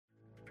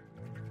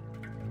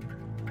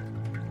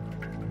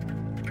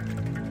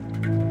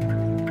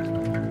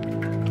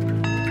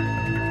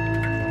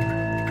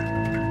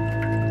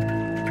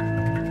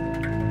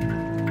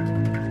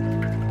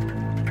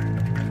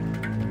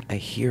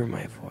hear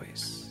my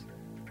voice.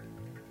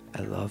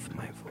 I love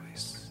my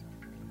voice.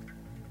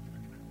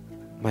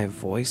 My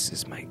voice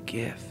is my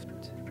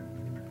gift.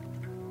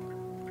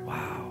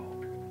 Wow.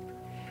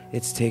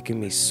 It's taken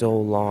me so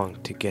long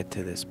to get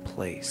to this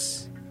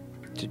place,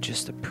 to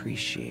just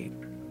appreciate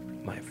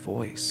my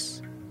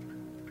voice.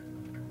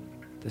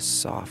 The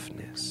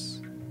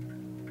softness,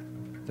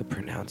 the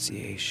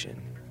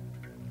pronunciation,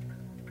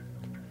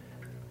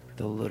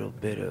 the little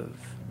bit of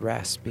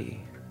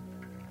raspy.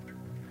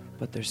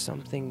 But there's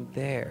something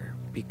there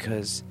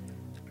because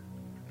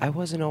I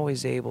wasn't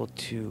always able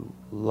to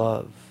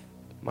love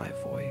my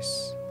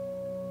voice.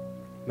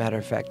 Matter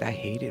of fact, I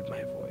hated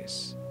my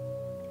voice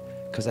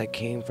because I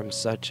came from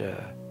such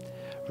a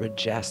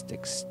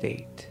rejastic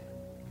state.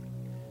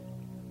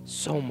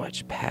 So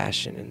much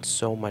passion and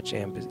so much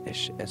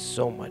ambition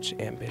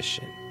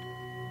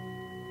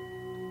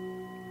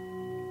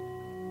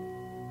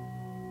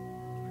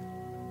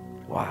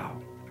Wow.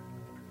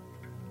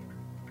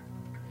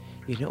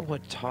 You know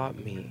what taught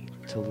me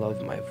to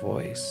love my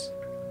voice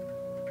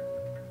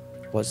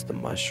was the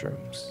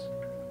mushrooms.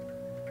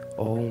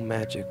 Oh,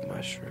 magic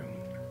mushroom,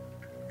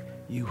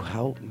 you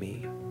helped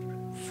me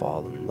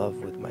fall in love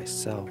with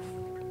myself,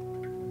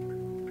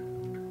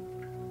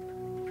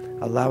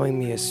 allowing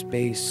me a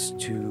space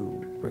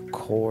to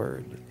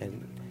record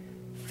and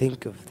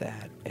think of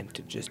that and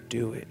to just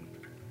do it.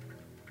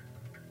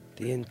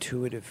 The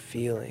intuitive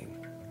feeling.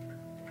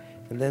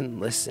 And then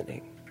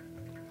listening.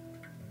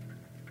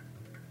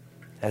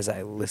 As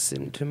I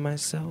listened to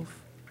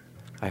myself,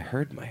 I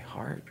heard my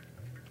heart.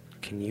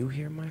 Can you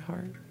hear my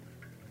heart?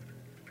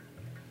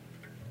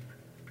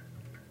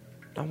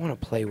 I want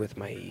to play with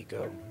my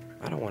ego.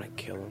 I don't want to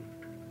kill him.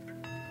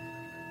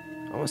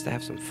 I want us to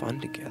have some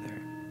fun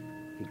together.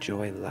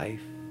 Enjoy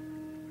life.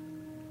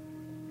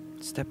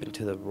 Step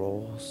into the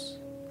roles.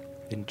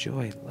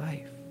 Enjoy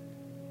life.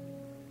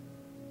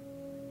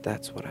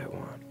 That's what I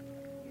want.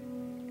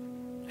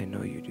 I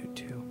know you do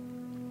too.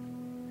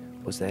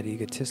 Was that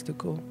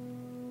egotistical?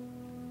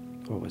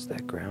 Or was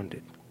that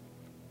grounded?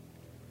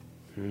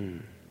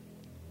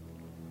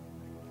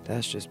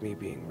 That's just me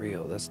being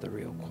real. That's the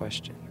real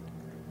question.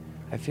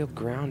 I feel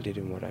grounded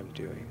in what I'm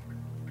doing.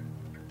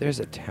 There's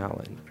a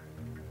talent.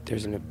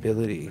 There's an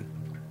ability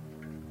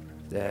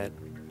that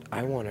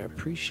I want to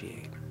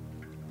appreciate.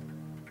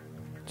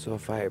 So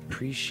if I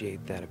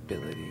appreciate that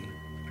ability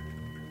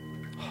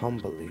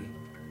humbly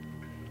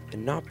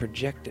and not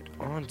project it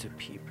onto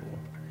people,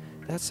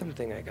 that's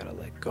something I gotta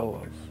let go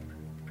of.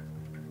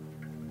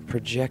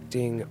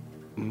 Projecting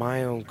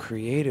my own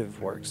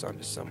creative works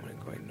onto someone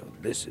and going, no,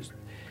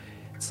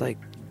 it's like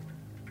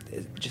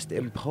just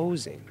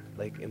imposing.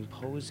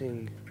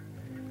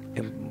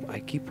 And I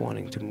keep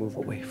wanting to move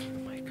away from the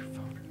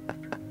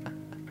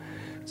microphone.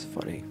 It's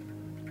funny.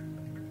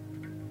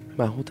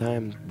 My whole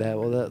time,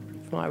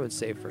 I would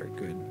say for a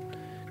good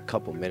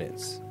couple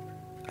minutes,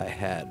 I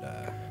had,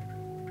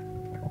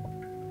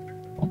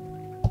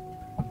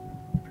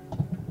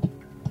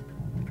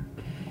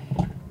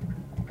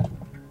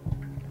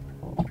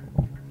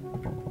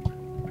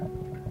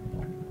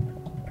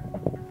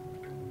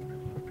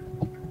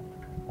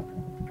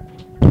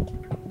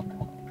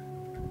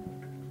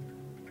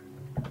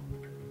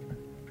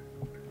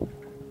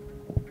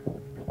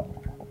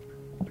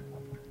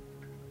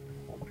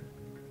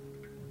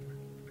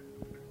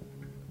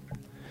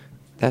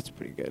 that's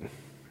pretty good.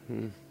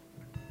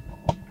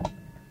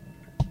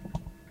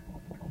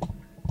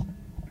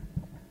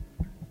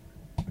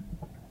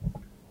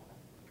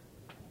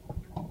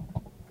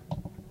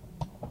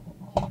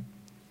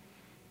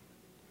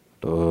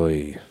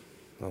 Oy.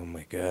 Oh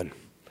my god.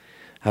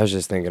 I was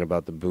just thinking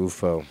about the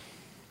Bufo.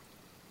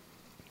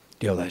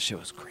 Yo, that shit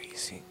was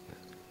crazy.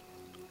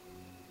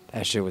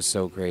 That shit was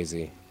so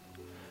crazy.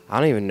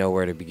 I don't even know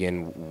where to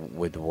begin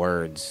with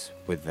words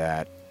with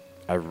that.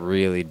 I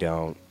really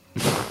don't.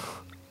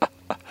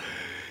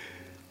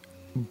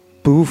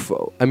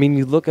 Bufo. I mean,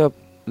 you look up,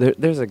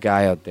 there's a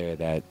guy out there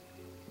that,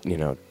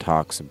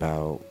 talks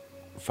about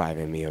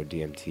 5-MeO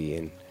DMT,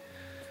 and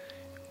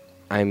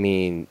I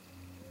mean,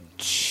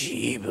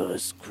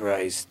 Jesus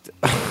Christ.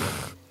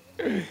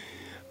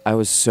 I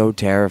was so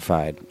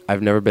terrified.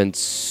 I've never been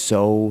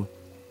so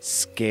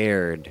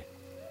scared.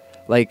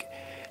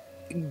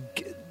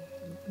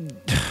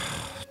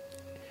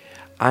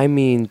 I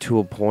mean, to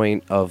a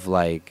point of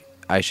I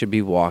should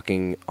be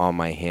walking on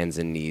my hands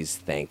and knees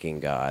thanking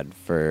God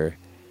for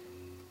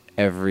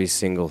every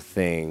single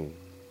thing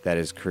that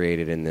is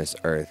created in this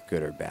earth,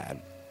 good or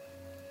bad.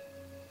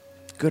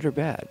 Good or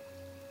bad.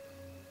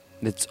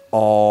 It's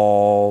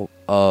all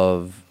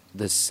of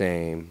the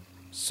same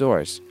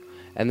source.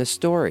 And the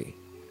story,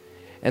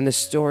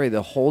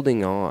 the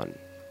holding on.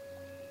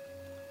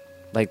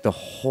 The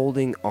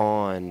holding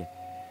on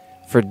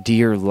for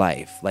dear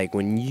life.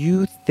 When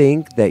you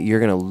think that you're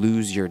going to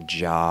lose your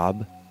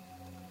job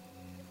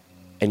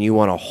and you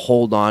want to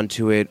hold on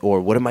to it, or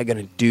what am I going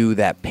to do,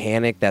 that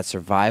panic, that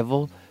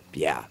survival,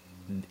 yeah,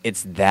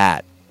 it's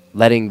that.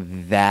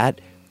 Letting that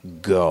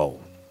go.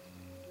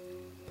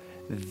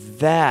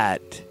 That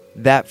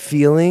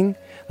feeling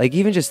Like,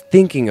 even just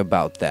thinking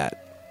about that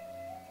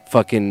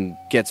fucking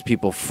gets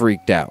people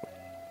freaked out.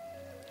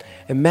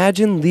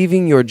 Imagine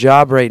leaving your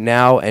job right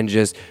now and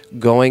just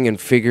going and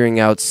figuring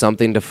out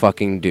something to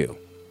fucking do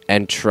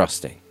and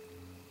trusting.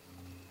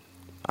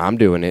 I'm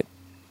doing it.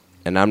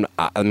 And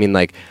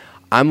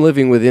I'm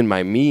living within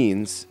my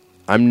means.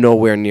 I'm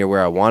nowhere near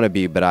where I want to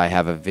be, but I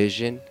have a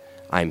vision.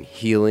 I'm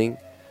healing.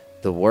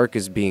 The work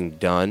is being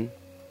done.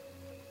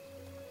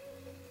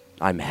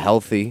 I'm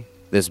healthy.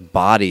 This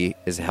body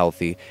is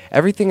healthy.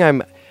 Everything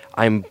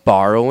I'm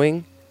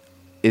borrowing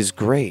is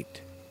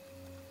great.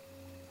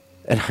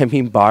 And I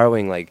mean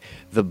borrowing, like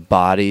the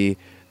body,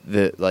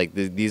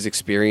 these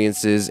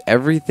experiences,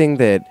 everything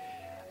that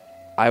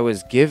I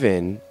was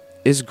given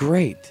is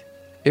great.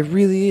 It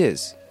really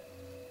is.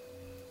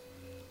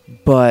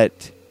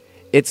 But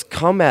it's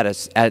come at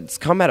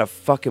a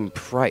fucking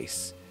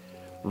price.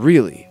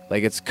 Really.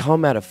 Like, it's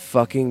come at a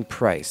fucking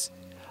price.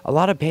 A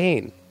lot of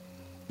pain,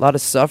 a lot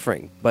of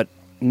suffering, but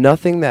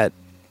nothing that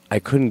I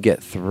couldn't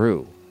get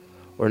through,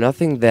 or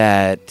nothing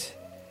that,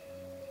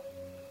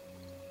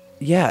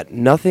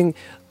 nothing.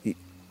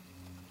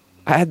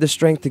 I had the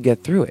strength to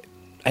get through it.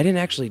 I didn't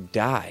actually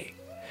die.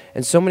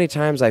 And so many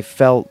times I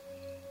felt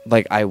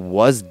like I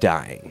was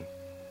dying,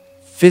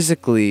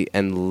 physically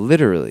and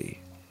literally,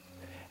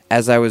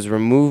 as I was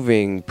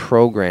removing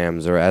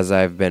programs, or as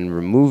I've been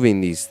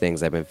removing these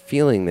things. I've been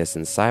feeling this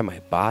inside my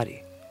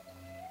body.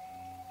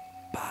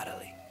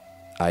 Bodily.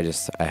 I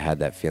had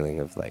that feeling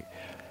of like,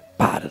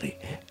 bodily.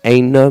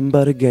 Ain't nothing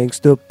but a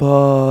gangster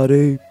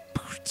party.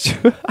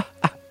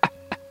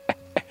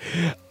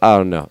 I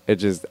don't know.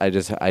 It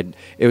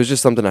was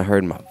just something I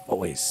heard in my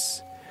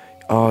voice.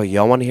 Oh,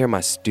 y'all want to hear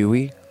my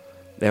Stewie?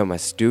 Yeah, my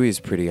Stewie's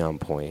pretty on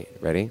point.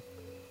 Ready?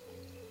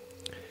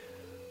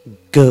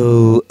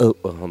 Go. Oh,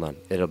 hold on.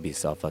 It'll be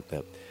so fucked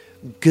up.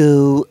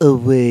 Go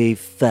away,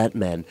 fat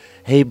man.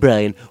 Hey,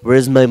 Brian,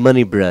 where's my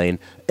money, Brian?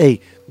 Hey,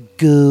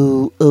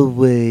 go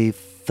away,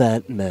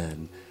 fat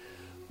man.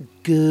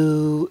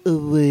 Go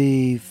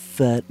away,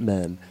 fat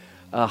man.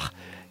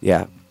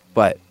 Yeah,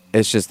 but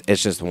it's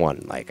just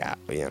one. Like,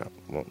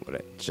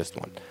 it's just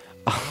one.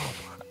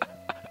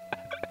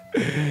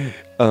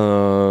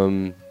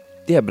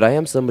 Yeah, but I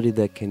am somebody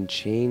that can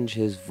change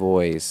his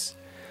voice.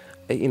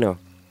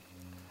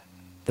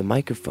 The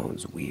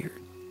microphone's weird,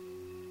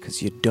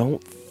 because you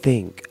don't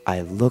think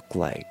I look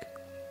like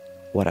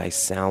what I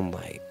sound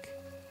like.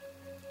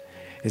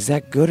 Is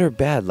that good or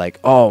bad? Like,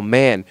 oh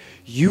man,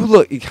 you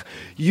look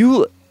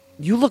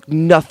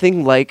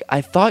nothing like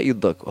I thought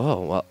you'd look.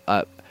 Oh, well,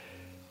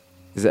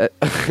 is that,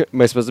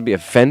 am I supposed to be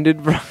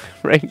offended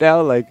right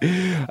now? Like,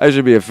 I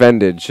should be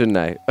offended, shouldn't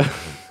I?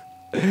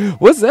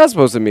 What's that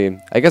supposed to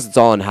mean? I guess it's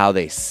all in how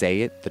they say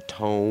it, the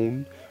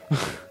tone.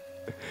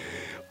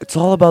 It's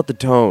all about the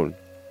tone.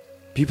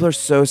 People are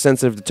so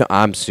sensitive to tone.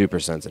 I'm super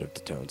sensitive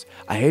to tones.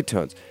 I hate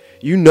tones.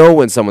 You know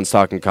when someone's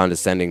talking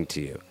condescending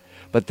to you.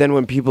 But then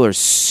when people are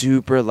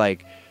super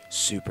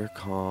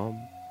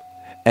calm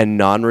and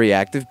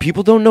non-reactive,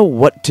 people don't know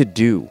what to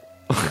do.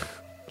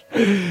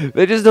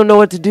 They just don't know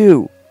what to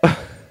do.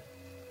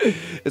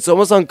 It's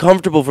almost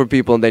uncomfortable for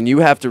people, and then you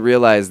have to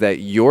realize that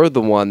you're the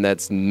one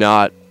that's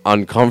not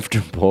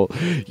uncomfortable.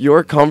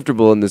 You're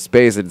comfortable in the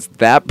space, and it's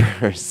that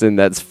person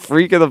that's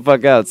freaking the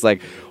fuck out. It's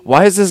like,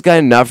 why is this guy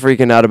not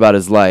freaking out about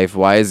his life?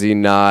 Why is he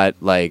not,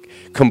 like,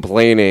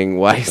 complaining?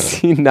 Why is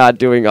he not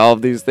doing all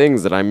of these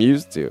things that I'm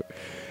used to?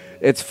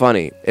 It's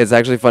funny. It's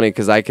actually funny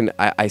because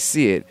I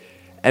see it,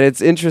 and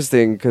it's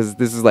interesting because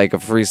this is like a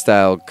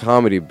freestyle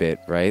comedy bit,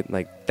 right?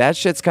 Like, that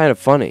shit's kind of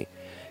funny.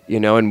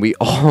 And we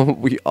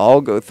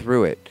all go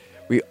through it.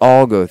 We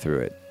all go through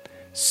it.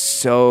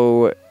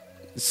 So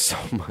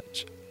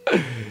much.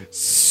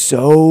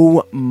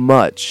 So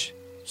much.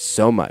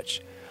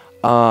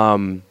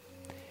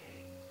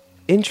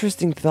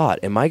 Interesting thought.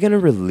 Am I going to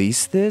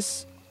release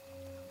this?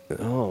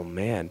 Oh,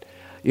 man.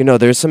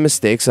 There's some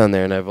mistakes on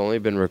there, and I've only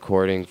been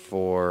recording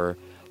for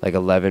like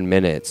 11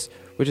 minutes,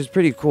 which is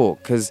pretty cool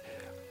because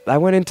I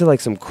went into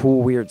like some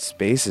cool, weird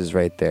spaces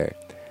right there.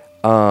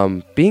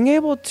 Being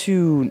able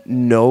to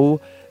know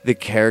the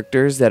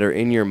characters that are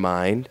in your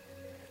mind,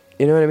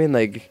 you know what I mean?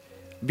 Like,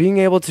 being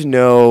able to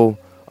know,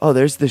 oh,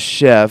 there's the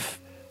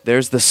chef,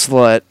 there's the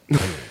slut,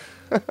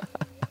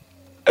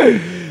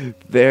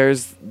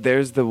 there's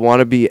the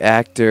wannabe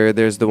actor,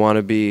 there's the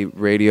wannabe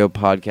radio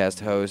podcast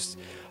host.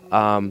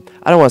 I don't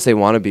want to say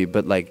wannabe,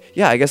 but like,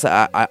 yeah, I guess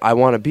I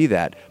want to be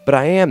that, but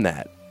I am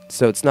that.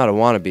 So it's not a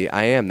wannabe,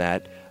 I am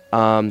that.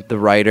 The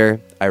writer,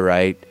 I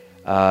write.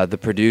 The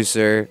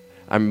producer,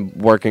 I'm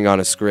working on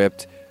a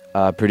script,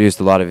 produced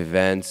a lot of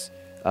events.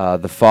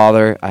 The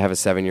father, I have a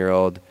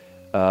 7-year-old.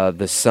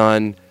 The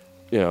son,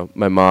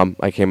 my mom,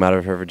 I came out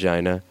of her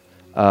vagina.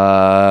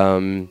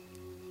 And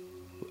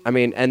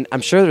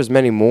I'm sure there's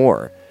many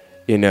more,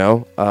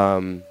 There's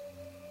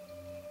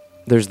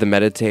the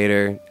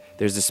meditator,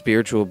 there's the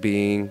spiritual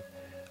being,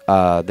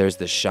 there's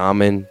the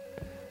shaman.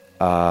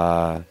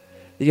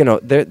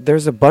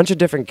 There's a bunch of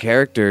different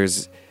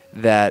characters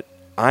that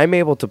I'm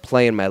able to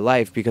play in my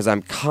life because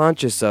I'm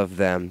conscious of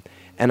them,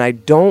 and I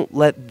don't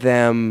let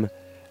them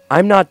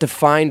I'm not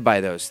defined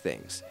by those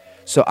things.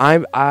 So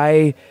I'm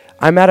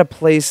at a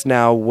place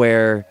now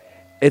where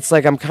it's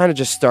like I'm kind of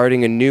just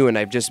starting anew, and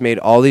I've just made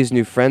all these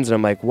new friends, and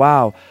I'm like,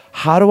 wow,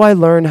 how do I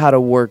learn how to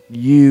work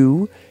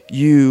you,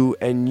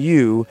 and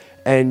you,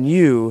 and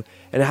you,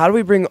 and how do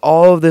we bring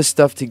all of this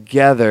stuff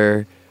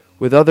together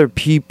with other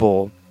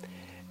people?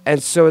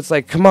 And so it's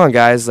like, come on,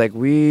 guys, like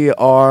we're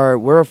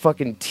a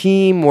fucking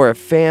team, we're a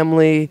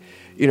family.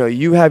 You know,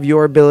 you have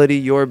your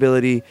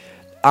ability.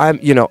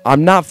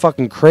 I'm not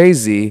fucking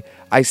crazy.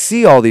 I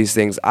see all these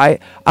things. I'm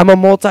a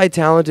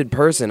multi-talented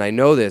person. I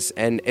know this,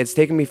 and it's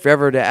taken me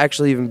forever to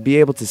actually even be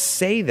able to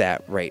say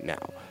that right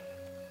now.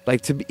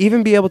 Like, to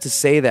even be able to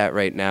say that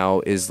right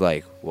now is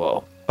like,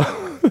 whoa.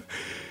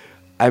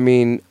 I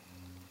mean,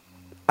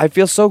 I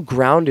feel so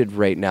grounded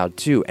right now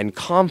too, and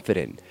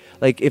confident.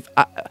 Like,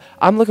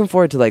 I'm looking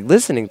forward to like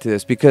listening to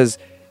this because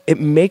it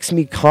makes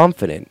me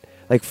confident.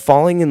 Like,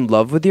 falling in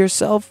love with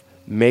yourself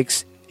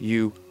makes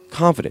you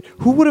confident.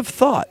 Who would have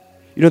thought?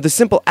 You know, the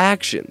simple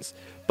actions.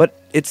 But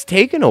it's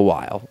taken a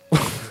while.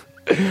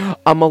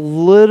 I'm a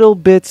little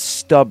bit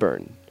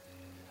stubborn.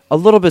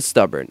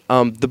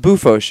 The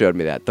Bufo showed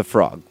me that. The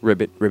frog.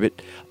 Ribbit.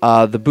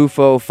 The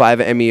Bufo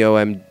 5-MeO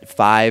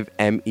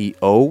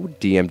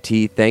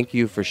DMT. Thank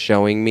you for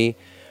showing me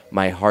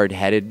my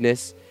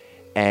hard-headedness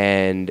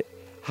and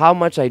how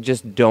much I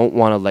just don't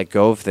want to let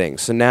go of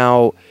things. So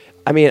now,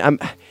 I mean,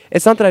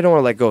 it's not that I don't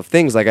want to let go of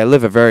things. Like, I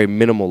live a very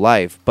minimal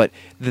life, but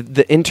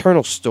the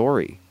internal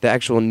story, the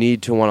actual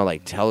need to want to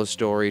like tell a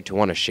story, to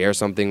want to share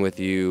something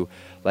with you,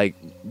 like.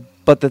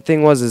 But the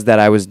thing is that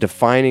I was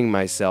defining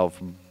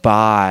myself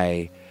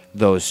by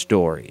those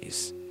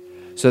stories.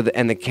 So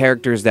and the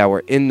characters that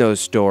were in those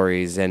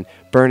stories, and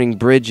burning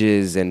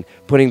bridges and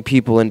putting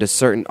people into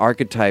certain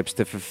archetypes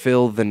to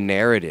fulfill the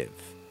narrative.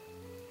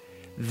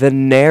 The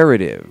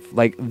narrative,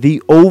 like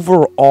the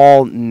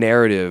overall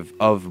narrative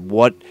of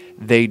what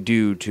they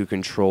do to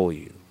control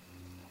you.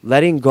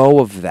 Letting go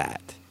of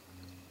that.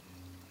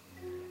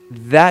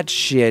 That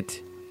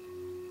shit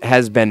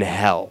has been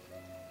hell.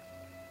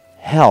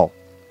 Hell.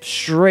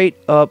 Straight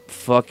up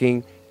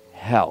fucking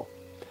hell.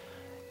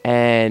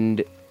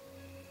 And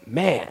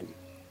man,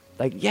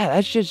 like, yeah,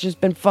 that shit's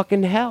just been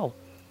fucking hell.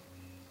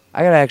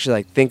 I gotta actually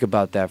like think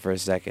about that for a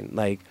second.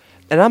 Like,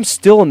 and I'm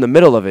still in the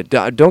middle of it.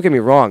 Don't get me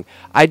wrong.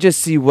 I just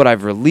see what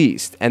I've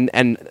released,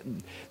 and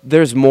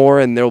there's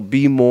more, and there'll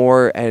be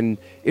more, and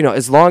you know,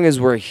 as long as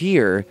we're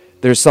here,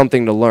 there's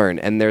something to learn,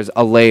 and there's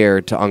a layer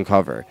to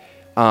uncover.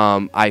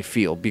 I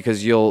feel,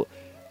 because you're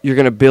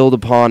gonna build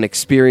upon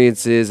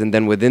experiences, and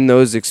then within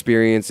those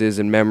experiences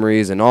and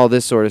memories and all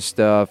this sort of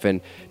stuff,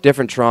 and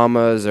different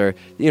traumas, or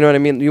you know what I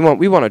mean.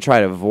 We want to try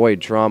to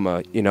avoid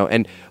trauma, you know.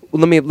 And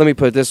let me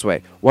put it this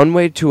way: one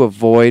way to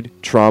avoid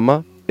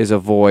trauma is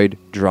avoid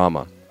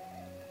drama.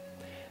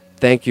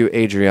 Thank you,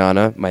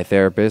 Adriana, my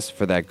therapist,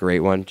 for that great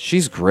one.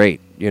 She's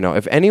great. You know,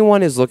 if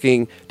anyone is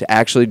looking to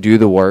actually do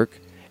the work,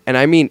 and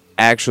I mean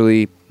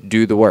actually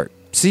do the work,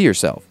 see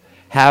yourself,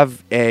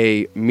 have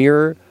a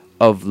mirror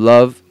of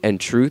love and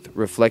truth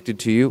reflected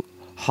to you,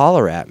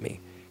 holler at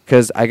me,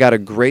 because I got a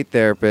great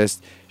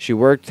therapist. She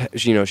worked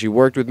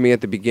with me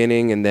at the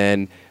beginning, and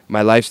then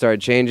my life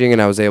started changing,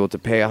 and I was able to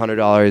pay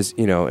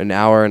 $100, an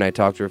hour, and I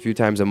talked to her a few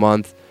times a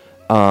month.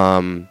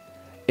 And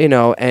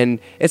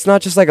it's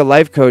not just like a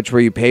life coach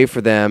where you pay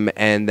for them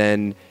and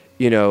then,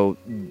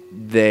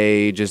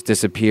 they just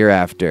disappear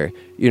after.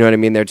 You know what I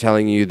mean? They're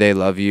telling you they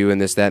love you and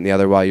this, that, and the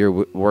other while you're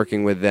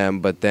working with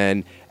them. But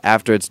then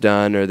after it's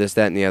done, or this,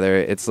 that, and the other,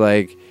 it's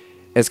kind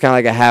of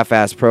like a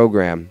half-assed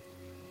program.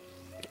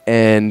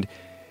 And,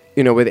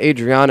 with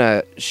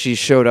Adriana, she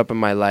showed up in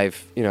my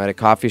life, at a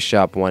coffee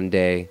shop one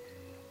day,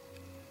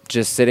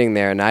 just sitting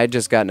there. And I had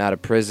just gotten out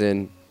of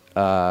prison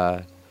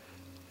for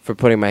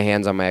putting my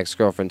hands on my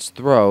ex-girlfriend's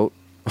throat.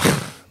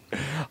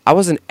 I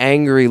was an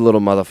angry little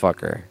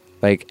motherfucker.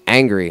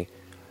 Angry.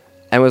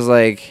 And was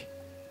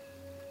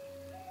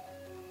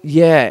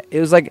yeah, it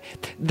was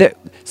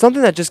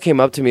something that just came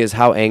up to me is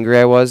how angry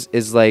I was,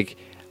 is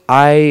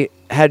I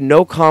had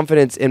no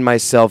confidence in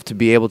myself to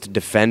be able to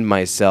defend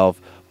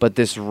myself, but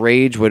this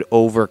rage would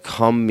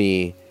overcome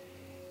me,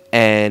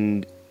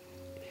 and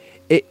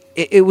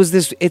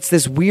it's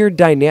this weird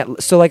dynamic.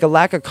 So a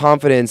lack of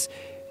confidence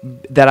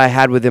that I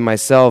had within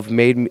myself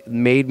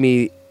made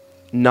me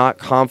not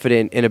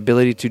confident in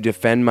ability to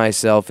defend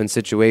myself in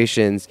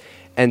situations.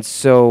 And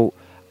so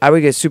I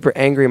would get super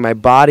angry. My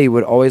body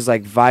would always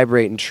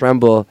vibrate and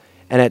tremble.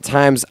 And at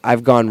times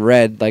I've gone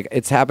red.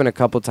 It's happened a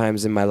couple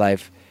times in my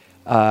life.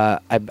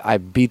 I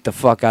beat the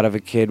fuck out of a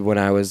kid when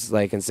I was in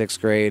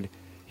 6th grade.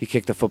 He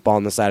kicked the football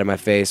in the side of my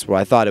face. Well,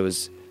 I thought it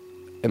was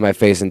in my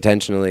face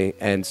intentionally.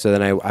 And so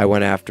then I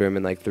went after him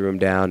and threw him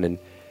down. And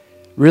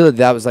really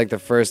that was the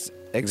first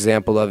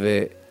example of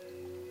it.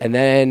 And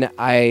then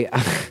I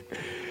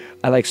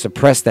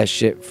suppressed that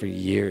shit for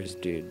years,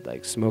 dude.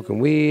 Smoking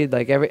weed,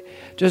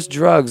 just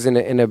drugs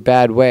in a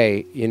bad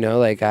way,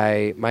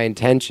 my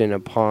intention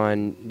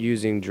upon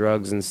using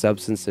drugs and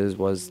substances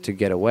was to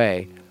get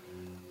away,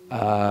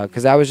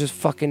 because I was just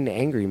fucking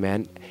angry,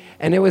 man.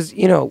 And it was,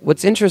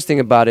 what's interesting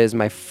about it is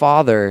my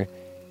father,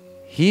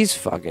 he's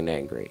fucking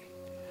angry.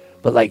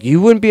 But, like,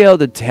 you wouldn't be able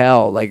to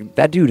tell. Like,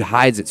 that dude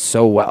hides it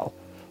so well.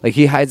 Like,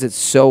 he hides it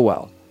so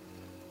well.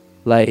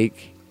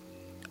 Like,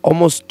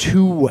 almost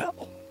too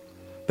well.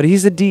 But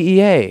he's a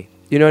DEA.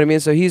 You know what I mean?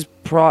 So he's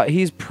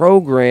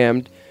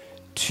programmed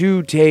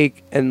to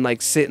take and,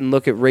 like, sit and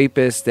look at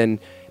rapists. And,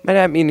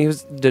 he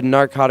was the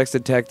narcotics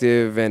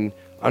detective and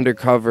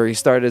undercover. He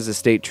started as a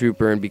state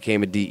trooper and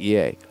became a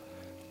DEA.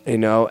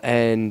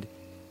 And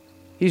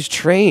he's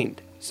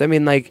trained. So,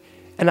 and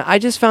I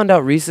just found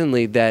out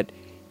recently that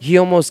he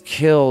almost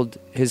killed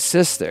his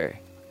sister.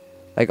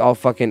 Like, all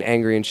fucking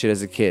angry and shit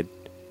as a kid.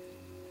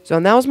 So,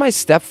 and that was my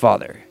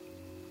stepfather.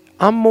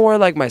 I'm more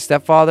like my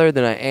stepfather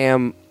than I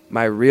am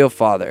my real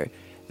father.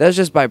 That's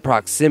just by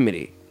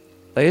proximity.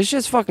 Like, it's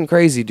just fucking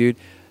crazy, dude.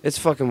 It's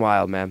fucking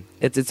wild, man.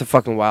 It's a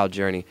fucking wild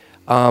journey.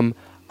 I'm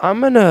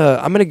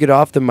gonna get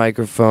off the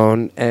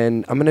microphone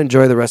and I'm gonna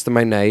enjoy the rest of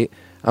my night.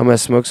 I'm gonna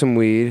smoke some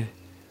weed,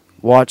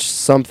 watch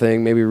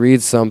something, maybe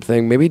read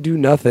something, maybe do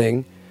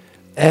nothing,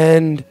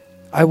 and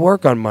I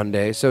work on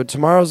Monday. So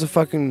tomorrow's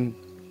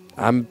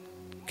I'm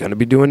gonna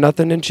be doing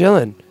nothing and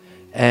chilling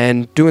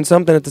and doing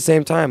something at the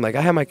same time. Like,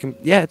 I have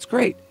it's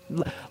great.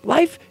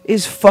 Life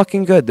is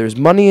fucking good. There's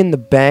money in the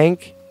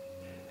bank.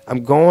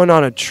 I'm going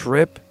on a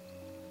trip.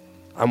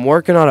 I'm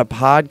working on a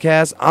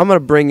podcast. I'm going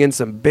to bring in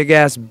some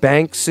big-ass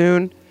bank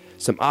soon.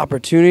 Some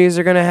opportunities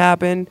are going to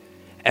happen.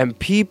 And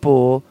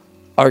people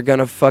are going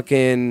to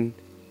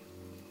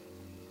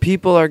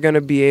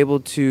be able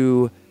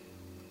to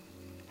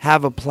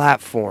have a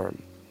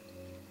platform.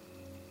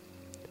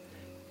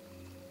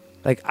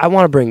 Like, I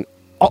want to bring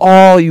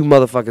all you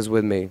motherfuckers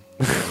with me.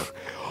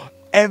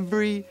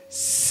 Every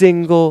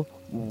single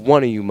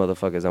one of you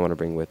motherfuckers I want to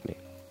bring with me.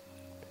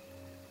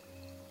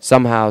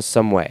 Somehow,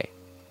 some way.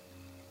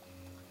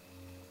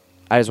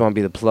 I just want to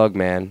be the plug,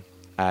 man.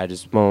 I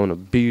just want to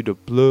be the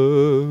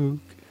plug.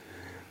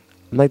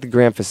 I'm like the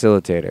grand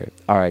facilitator.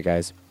 All right,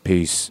 guys.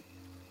 Peace.